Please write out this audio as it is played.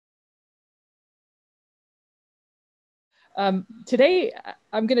Today,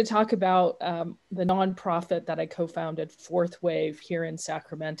 I'm going to talk about the nonprofit that I co-founded, FourthWave, here in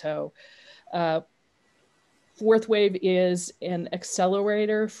Sacramento. FourthWave is an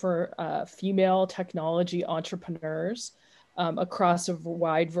accelerator for female technology entrepreneurs across a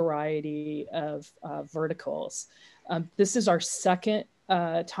wide variety of verticals. This is our second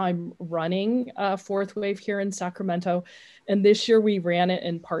time running FourthWave here in Sacramento. And this year we ran it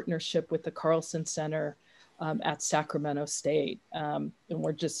in partnership with the Carlson Center at Sacramento State. And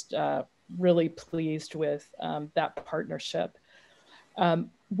we're just really pleased with that partnership. And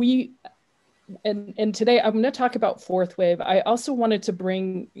today I'm going to talk about FourthWave. I also wanted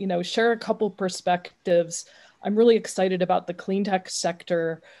to share a couple perspectives. I'm really excited about the clean tech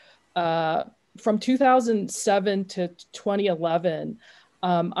sector. From 2007 to 2011,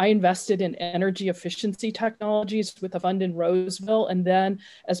 I invested in energy efficiency technologies with a fund in Roseville. And then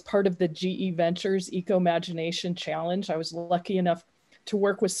as part of the GE Ventures Eco Imagination Challenge, I was lucky enough to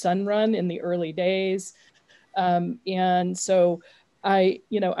work with Sunrun in the early days. And so I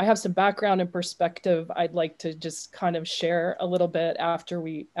have some background and perspective I'd like to just kind of share a little bit after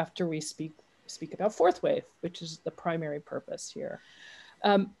we speak about FourthWave, which is the primary purpose here.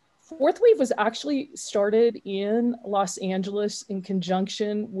 FourthWave was actually started in Los Angeles in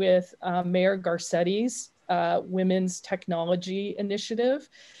conjunction with Mayor Garcetti's Women's Technology Initiative.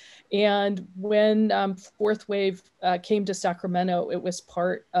 And when FourthWave came to Sacramento, it was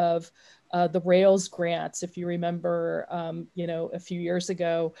part of the Rails grants. If you remember, a few years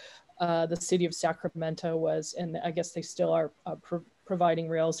ago, the city of Sacramento was, and I guess they still are, providing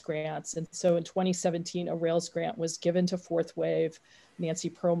Rails grants. And so in 2017, a Rails grant was given to FourthWave, Nancy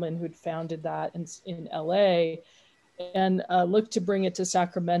Perlman, who'd founded that in LA, and looked to bring it to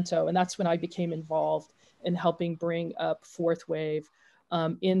Sacramento. And that's when I became involved in helping bring up FourthWave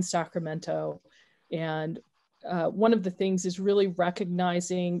in Sacramento. And one of the things is really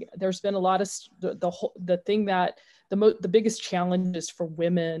recognizing there's been a lot of the biggest challenges for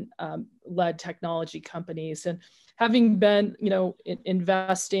women led technology companies. And having been,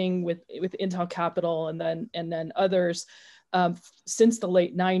 investing with Intel Capital and then others since the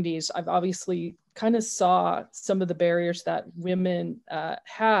late 90s, I've obviously kind of saw some of the barriers that women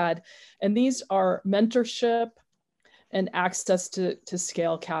had. And these are mentorship and access to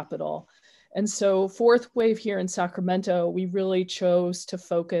scale capital. And so FourthWave here in Sacramento, we really chose to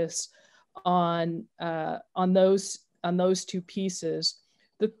focus on those two pieces.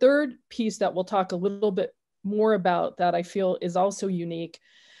 The third piece that we'll talk a little bit more about that I feel is also unique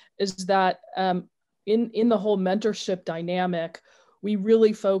is that in the whole mentorship dynamic, we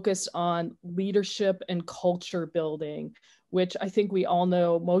really focus on leadership and culture building, which I think we all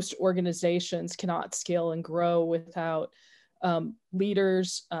know most organizations cannot scale and grow without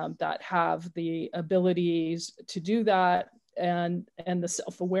leaders that have the abilities to do that and the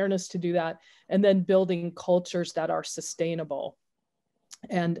self-awareness to do that, and then building cultures that are sustainable.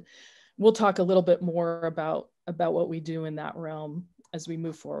 And we'll talk a little bit more about what we do in that realm as we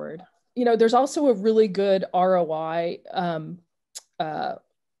move forward. There's also a really good ROI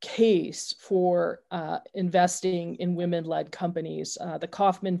case for investing in women-led companies. The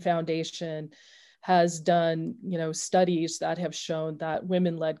Kauffman Foundation has done, studies that have shown that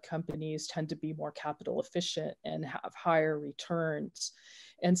women-led companies tend to be more capital efficient and have higher returns.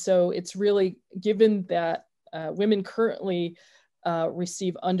 And so it's really, given that women currently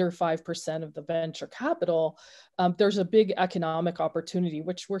receive under 5% of the venture capital, there's a big economic opportunity,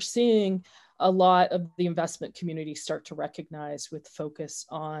 which we're seeing a lot of the investment community start to recognize with focus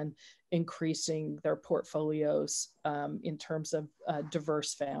on increasing their portfolios in terms of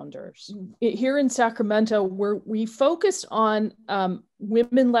diverse founders. Here in Sacramento, we focus on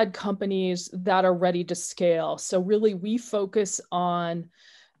women-led companies that are ready to scale. So really we focus on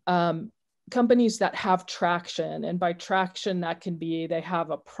companies that have traction. And by traction, that can be they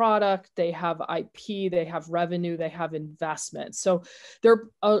have a product, they have IP, they have revenue, they have investment. So there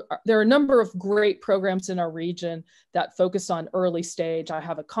are a number of great programs in our region that focus on early stage. I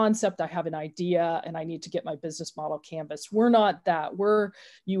have a concept, I have an idea, and I need to get my business model canvassed. We're not that.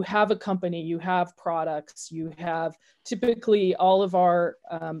 You have a company, you have products, you have typically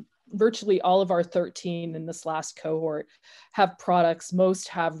virtually all of our 13 in this last cohort have products, most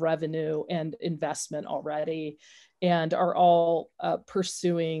have revenue and investment already, and are all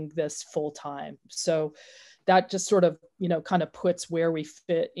pursuing this full time. So that just sort of, kind of puts where we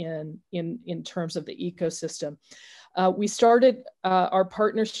fit in terms of the ecosystem. We started our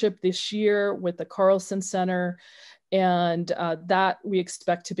partnership this year with the Carlson Center, and that we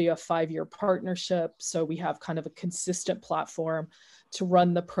expect to be a 5-year partnership. So we have kind of a consistent platform to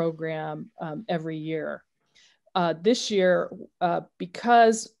run the program every year. this year,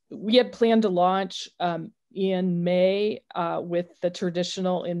 because we had planned to launch in May with the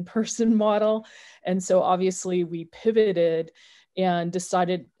traditional in-person model. And so obviously we pivoted and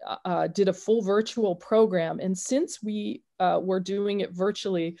decided, did a full virtual program. And since we were doing it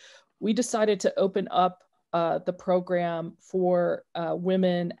virtually, we decided to open up the program for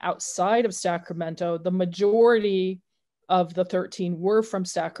women outside of Sacramento. The majority of the 13 were from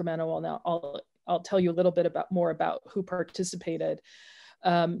Sacramento. Now I'll tell you a little bit more about who participated.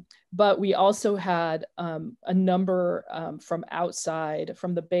 But we also had a number from outside,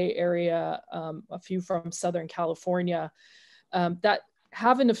 from the Bay Area, a few from Southern California, that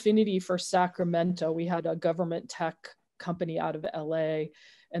have an affinity for Sacramento. We had a government tech company out of LA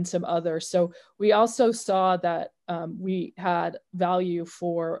and some others. So we also saw that we had value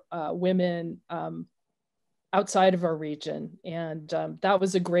for women outside of our region. And that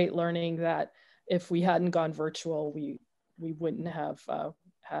was a great learning that if we hadn't gone virtual, we wouldn't have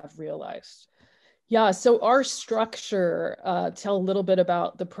realized. Yeah, so our structure, tell a little bit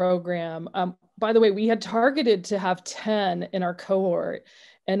about the program. By the way, we had targeted to have 10 in our cohort,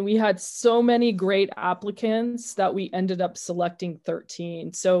 and we had so many great applicants that we ended up selecting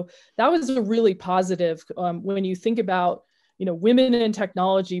 13. So that was a really positive when you think about, women in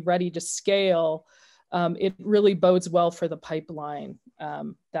technology ready to scale. It really bodes well for the pipeline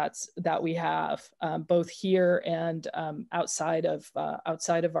that we have, both here and outside of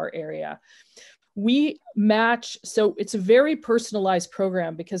our area. We match, so it's a very personalized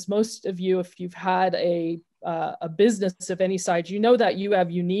program, because most of you, if you've had a business of any size, you know that you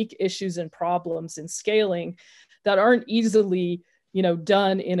have unique issues and problems in scaling that aren't easily,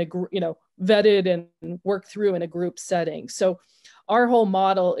 done in a vetted and worked through in a group setting. So our whole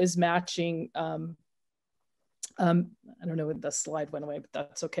model is matching. I don't know if the slide went away, but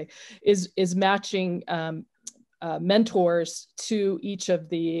that's okay. Is matching mentors to each of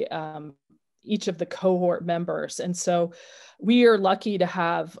the cohort members. And so we are lucky to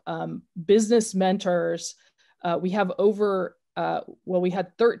have business mentors. We have over, we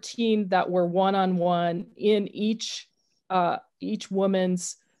had 13 that were one-on-one in each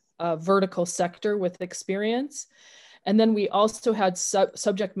woman's vertical sector with experience. And then we also had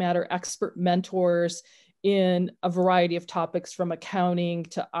subject matter expert mentors in a variety of topics, from accounting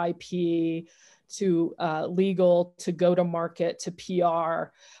to IP to legal to go-to-market to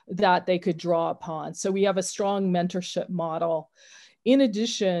PR, that they could draw upon. So we have a strong mentorship model. In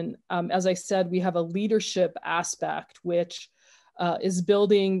addition, as I said, we have a leadership aspect, which is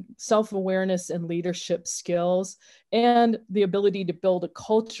building self-awareness and leadership skills, and the ability to build a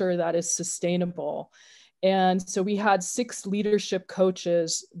culture that is sustainable. And so we had 6 leadership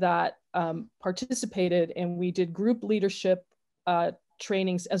coaches that participated, and we did group leadership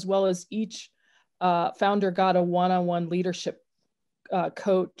trainings, as well as each founder got a one-on-one leadership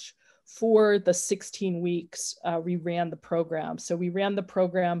coach for the 16 weeks we ran the program. So we ran the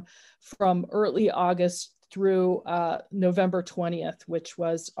program from early August through November 20th, which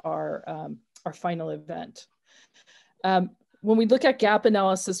was our final event. When we look at gap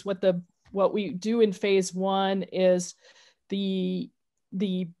analysis, what we do in phase 1 is the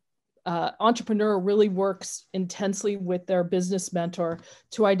entrepreneur really works intensely with their business mentor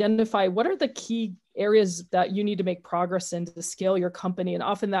to identify what are the key areas that you need to make progress in to scale your company. And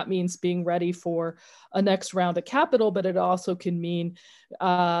often that means being ready for a next round of capital, but it also can mean,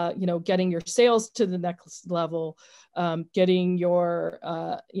 getting your sales to the next level, getting your,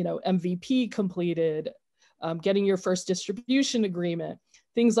 MVP completed, getting your first distribution agreement,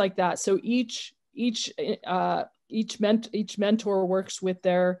 things like that. So each mentor works with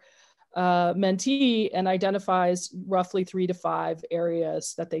their mentee and identifies roughly 3 to 5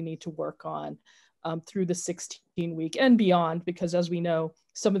 areas that they need to work on through the 16-week and beyond, because as we know,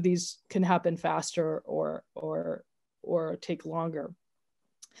 some of these can happen faster or take longer.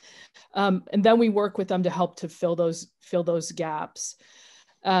 And then we work with them to help to fill those gaps.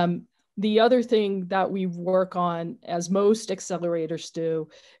 The other thing that we work on, as most accelerators do,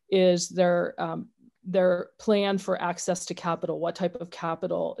 is their plan for access to capital. What type of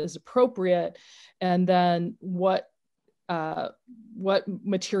capital is appropriate, and then what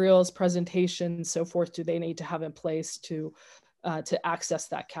materials, presentations, so forth, do they need to have in place to access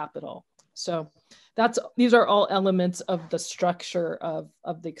that capital? So these are all elements of the structure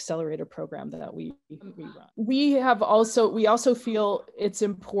of the accelerator program that we run. We also feel it's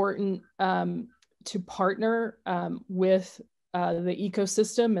important to partner with the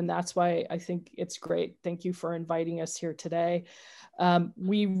ecosystem, and that's why I think it's great. Thank you for inviting us here today.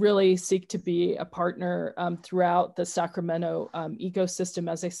 We really seek to be a partner throughout the Sacramento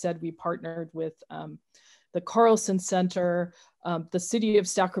ecosystem. As I said, we partnered with the Carlson Center, the city of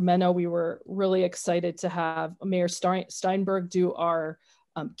Sacramento. We were really excited to have Mayor Steinberg do our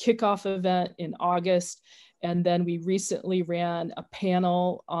kickoff event in August. And then we recently ran a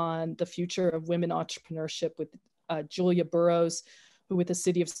panel on the future of women entrepreneurship with Julia Burrows, who with the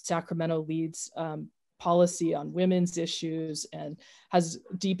city of Sacramento leads policy on women's issues and has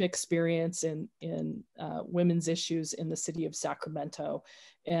deep experience in women's issues in the city of Sacramento.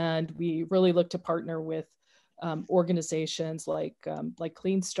 And we really look to partner with organizations like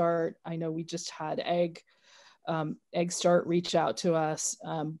CleanStart. I know we just had Egg Start reach out to us.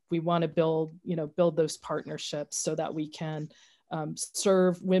 We want to build those partnerships so that we can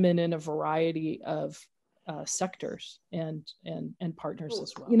serve women in a variety of sectors and partners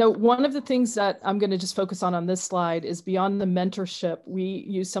as well. One of the things that I'm going to just focus on this slide is beyond the mentorship, we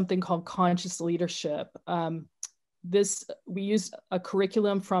use something called conscious leadership. We use a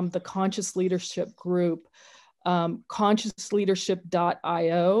curriculum from the Conscious Leadership group.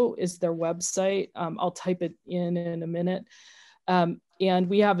 Consciousleadership.io is their website. I'll type it in a minute. And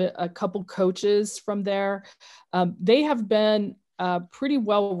we have a couple coaches from there. They have been pretty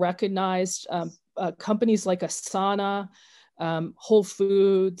well recognized. Companies like Asana, Whole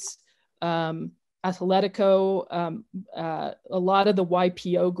Foods, Athletico, a lot of the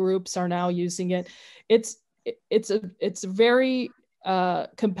YPO groups are now using it. It's a very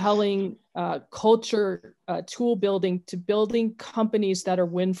compelling culture tool building to building companies that are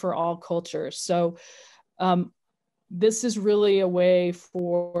win for all cultures. So this is really a way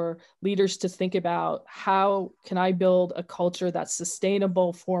for leaders to think about how can I build a culture that's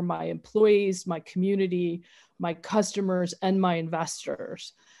sustainable for my employees, my community, my customers, and my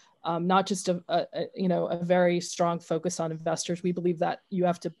investors. Not just a very strong focus on investors. We believe that you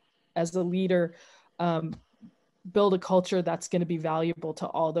have to, as a leader, build a culture that's going to be valuable to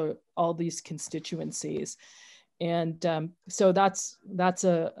all these constituencies. And so that's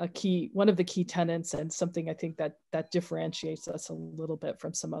a key, one of the key tenets, and something I think that differentiates us a little bit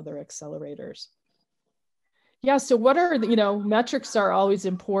from some other accelerators. Yeah, so what are metrics are always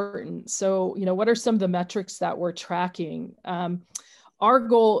important. So, what are some of the metrics that we're tracking? Our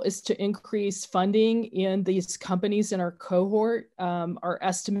goal is to increase funding in these companies in our cohort. Our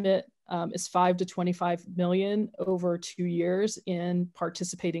estimate is 5 to 25 million over 2 years in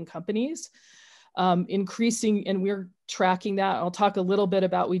participating companies. Increasing, and we're tracking that. I'll talk a little bit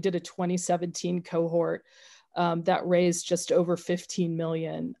about, we did a 2017 cohort that raised just over 15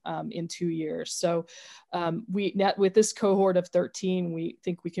 million in 2 years. So with this cohort of 13, we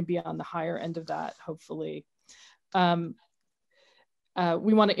think we can be on the higher end of that, hopefully. We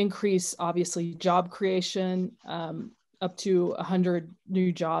want to increase, obviously, job creation up to 100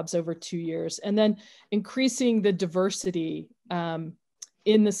 new jobs over 2 years, and then increasing the diversity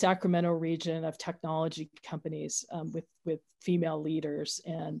in the Sacramento region of technology companies with female leaders.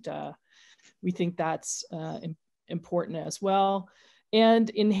 And we think that's important as well. And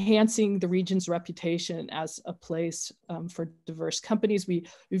enhancing the region's reputation as a place for diverse companies.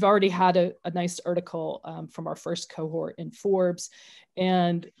 We've already had a nice article from our first cohort in Forbes.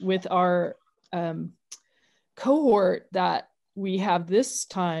 And with our cohort that we have this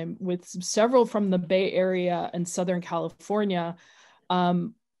time, with several from the Bay Area and Southern California,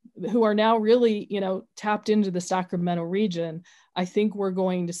 who are now really, tapped into the Sacramento region, I think we're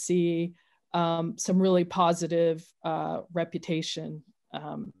going to see some really positive reputation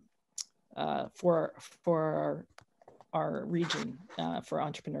for our region for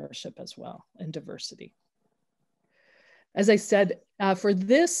entrepreneurship as well, and diversity. As I said, for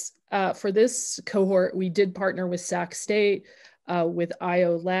this cohort, we did partner with Sac State, with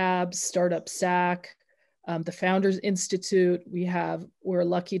IO Labs, Startup Sac, the Founders Institute. We're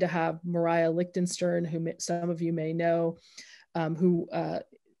lucky to have Mariah Lichtenstern, who some of you may know, who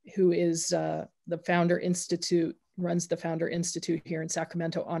is the Founder Institute, runs the Founder Institute here in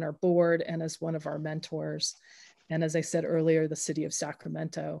Sacramento, on our board and as one of our mentors. And as I said earlier, the city of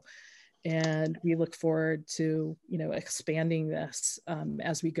Sacramento. And we look forward to, expanding this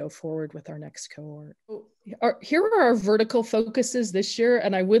as we go forward with our next cohort. Here are our vertical focuses this year.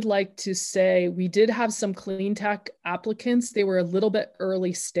 And I would like to say we did have some clean tech applicants. They were a little bit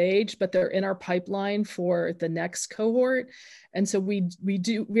early stage, but they're in our pipeline for the next cohort. And so we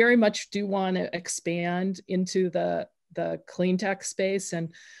do very much want to expand into the clean tech space,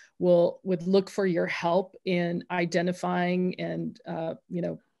 and would look for your help in identifying and,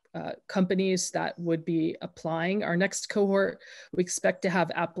 companies that would be applying. Our next cohort, we expect to have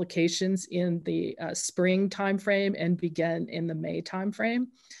applications in the spring timeframe and begin in the May timeframe.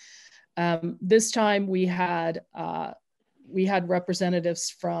 This time we had we had representatives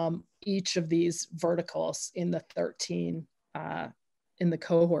from each of these verticals in the 13 in the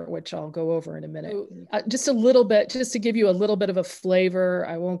cohort, which I'll go over in a minute. Just a little bit, just to give you a little bit of a flavor.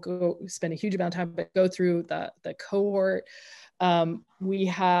 I won't go spend a huge amount of time, but go through the cohort. We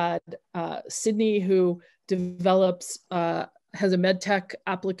had Sydney, who develops, has a med tech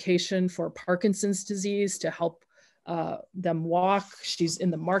application for Parkinson's disease to help them walk. She's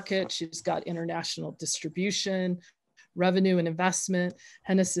in the market. She's got international distribution, revenue and investment.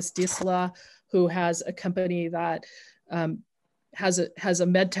 Hennesis Disla, who has a company that has a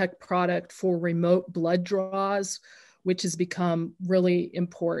med tech product for remote blood draws, which has become really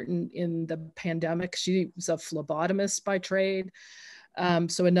important in the pandemic. She was a phlebotomist by trade.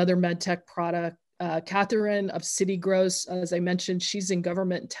 So another med tech product. Catherine of City Gross, as I mentioned, she's in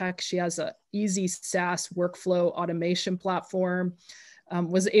government tech. She has an easy SaaS workflow automation platform.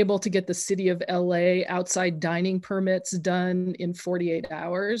 Was able to get the city of LA outside dining permits done in 48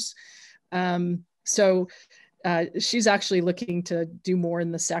 hours. She's actually looking to do more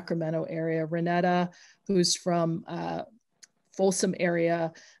in the Sacramento area. Renetta, who's from Folsom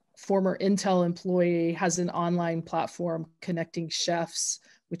area, former Intel employee, has an online platform connecting chefs,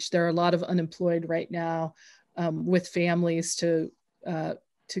 which there are a lot of unemployed right now, with families to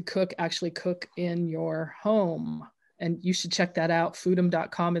actually cook in your home. And you should check that out,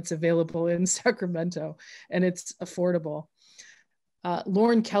 foodum.com. It's available in Sacramento and it's affordable.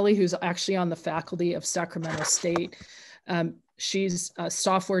 Lauren Kelly, who's actually on the faculty of Sacramento State. She's a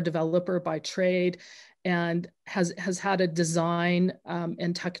software developer by trade and has had a design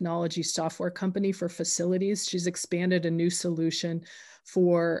and technology software company for facilities. She's expanded a new solution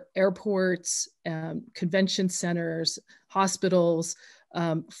for airports, convention centers, hospitals,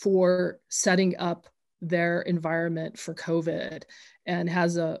 for setting up their environment for COVID, and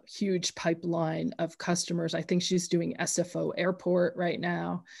has a huge pipeline of customers. I think she's doing SFO Airport right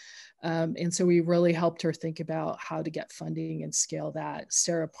now. And so we really helped her think about how to get funding and scale that.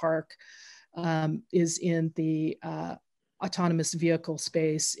 Sarah Park is in the autonomous vehicle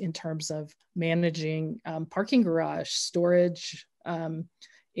space in terms of managing parking garage, storage,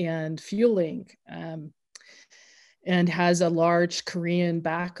 and fueling. And has a large Korean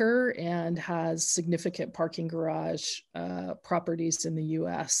backer and has significant parking garage properties in the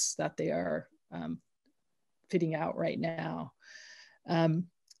US that they are fitting out right now.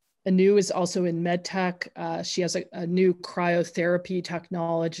 Anu is also in medtech. She has a new cryotherapy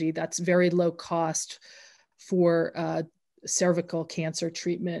technology that's very low cost for cervical cancer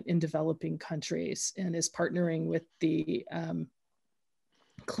treatment in developing countries, and is partnering with the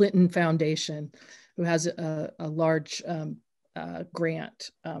Clinton Foundation, who has a large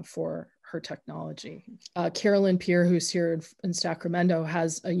grant for her technology. Carolyn Peer, who's here in Sacramento,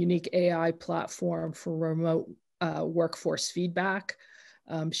 has a unique AI platform for remote workforce feedback.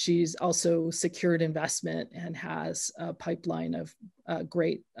 She's also secured investment and has a pipeline of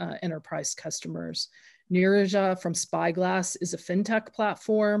great enterprise customers. Neeraja from Spyglass is a fintech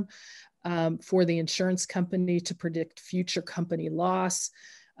platform for the insurance company to predict future company loss.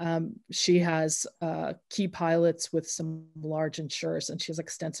 She has key pilots with some large insurers, and she has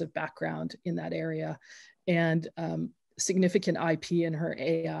extensive background in that area, and significant IP in her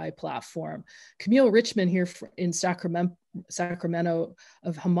AI platform. Camille Richmond here in Sacramento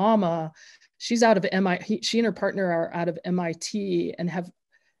of Hamama, she's out of MIT. She and her partner are out of MIT and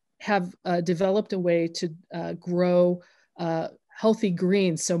have developed a way to grow healthy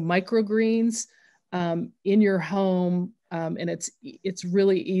greens, so microgreens in your home. And it's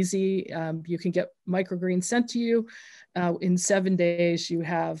really easy. You can get microgreens sent to you. In 7 days, you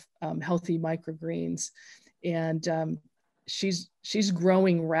have healthy microgreens. And she's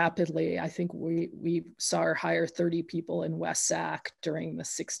growing rapidly. I think we saw her hire 30 people in West Sac during the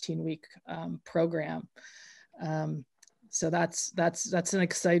 16-week program. So that's an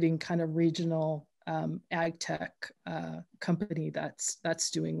exciting kind of regional ag tech company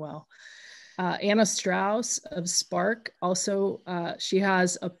that's doing well. Anna Strauss of Spark, also, she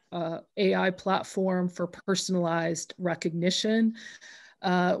has a AI platform for personalized recognition,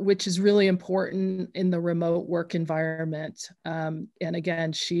 which is really important in the remote work environment. And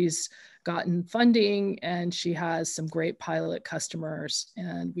again, she's gotten funding and she has some great pilot customers,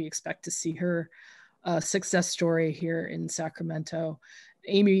 and we expect to see her success story here in Sacramento.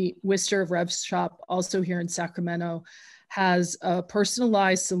 Amy Wister of RevShop, also here in Sacramento, has a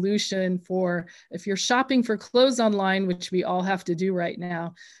personalized solution for if you're shopping for clothes online, which we all have to do right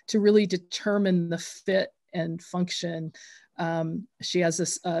now, to really determine the fit and function. She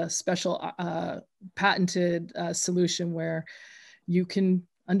has a special patented solution where you can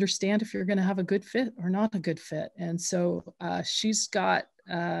understand if you're going to have a good fit or not a good fit. And so she's got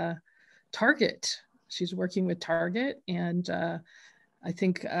Target. She's working with Target, and I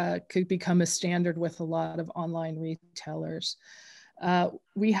think could become a standard with a lot of online retailers.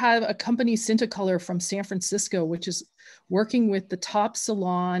 We have a company, Cinticolor, from San Francisco, which is working with the top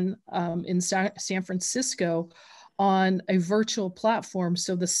salon in San Francisco on a virtual platform.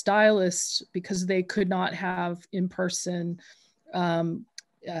 So the stylists, because they could not have in-person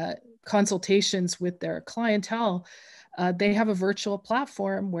consultations with their clientele, they have a virtual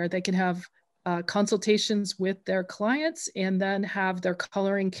platform where they can have consultations with their clients and then have their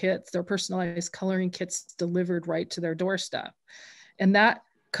coloring kits, their personalized coloring kits delivered right to their doorstep. And that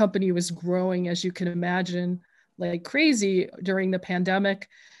company was growing, as you can imagine, like crazy during the pandemic.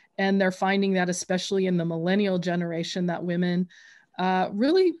 And they're finding that, especially in the millennial generation, that women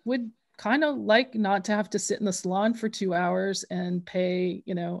really would kind of like not to have to sit in the salon for 2 hours and pay,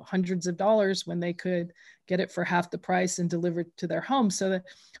 you know, hundreds of dollars when they could get it for half the price and delivered to their home. So that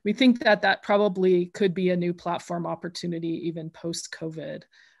we think that that probably could be a new platform opportunity even post-COVID,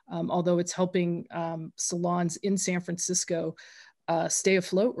 although it's helping salons in San Francisco stay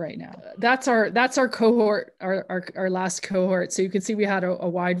afloat right now. That's our cohort, our last cohort. So you can see we had a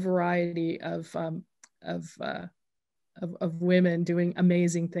wide variety of women doing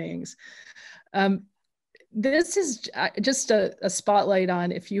amazing things. This is just a spotlight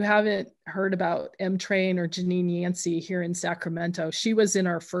on, if you haven't heard about M-Train or Janine Yancey here in Sacramento. She was in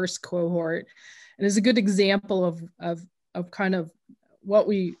our first cohort and is a good example of kind of what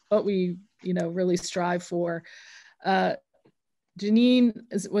we you know really strive for. Janine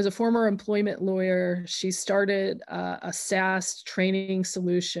was a former employment lawyer. She started a SaaS training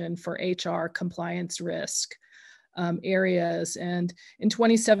solution for HR compliance risk areas. And in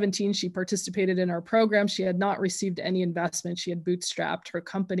 2017, she participated in our program. She had not received any investment. She had bootstrapped her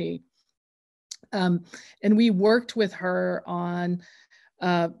company. And we worked with her on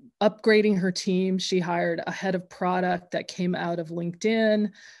upgrading her team. She hired a head of product that came out of LinkedIn,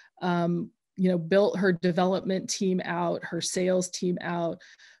 you know, built her development team out, her sales team out.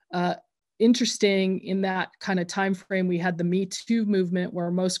 Interesting, in that kind of time frame, we had the Me Too movement,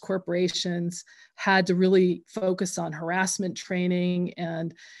 where most corporations had to really focus on harassment training,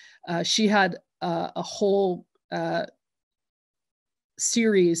 and she had a whole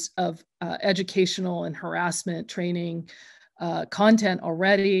series of educational and harassment training content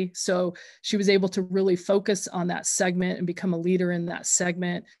already. So she was able to really focus on that segment and become a leader in that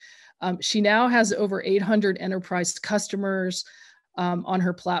segment. She now has over 800 enterprise customers on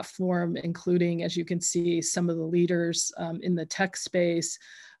her platform, including, as you can see, some of the leaders in the tech space.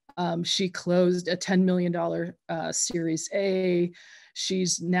 She closed a $10 million Series A.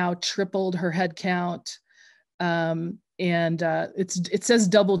 She's now tripled her headcount. And it says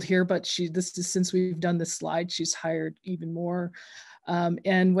doubled here, but this is since we've done this slide, she's hired even more,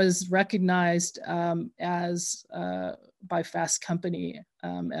 and was recognized as by Fast Company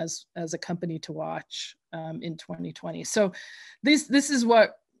as a company to watch in 2020. So this is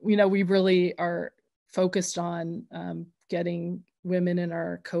what, you know, we really are focused on, getting women in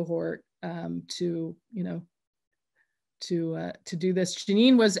our cohort to, you know, to do this.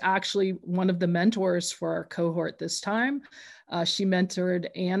 Janine was actually one of the mentors for our cohort this time. She mentored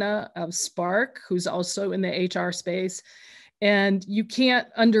Anna of Spark, who's also in the HR space. And you can't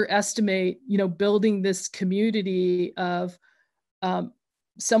underestimate, you know, building this community of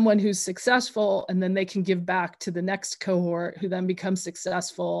someone who's successful, and then they can give back to the next cohort, who then becomes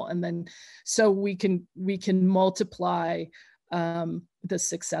successful. And then so we can multiply the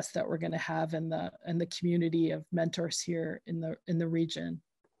success that we're going to have in the community of mentors here in the region.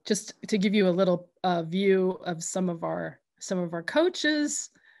 Just to give you a little view of some of our coaches.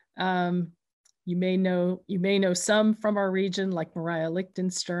 You may know some from our region, like Mariah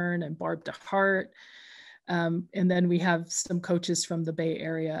Lichtenstern and Barb DeHart. And then we have some coaches from the Bay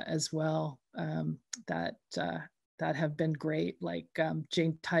Area as well that have been great, like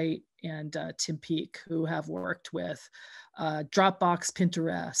Jane Tite and Tim Peake, who have worked with Dropbox,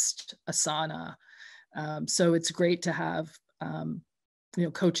 Pinterest, Asana. So it's great to have you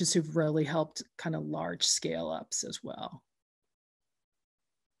know, coaches who've really helped kind of large scale ups as well.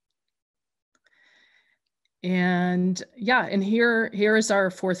 And yeah, and here is our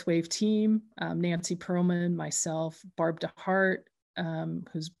FourthWave team: Nancy Perlman, myself, Barb DeHart,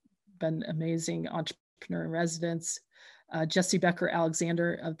 who's been amazing entrepreneur in residence, Jesse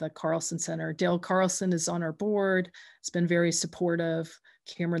Becker-Alexander of the Carlson Center. Dale Carlson is on our board. It's been very supportive.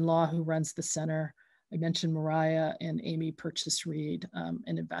 Cameron Law, who runs the center. I mentioned Mariah, and Amy Purchase Reed, an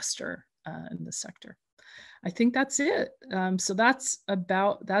investor in the sector. I think that's it. So that's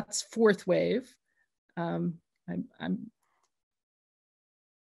FourthWave. I'm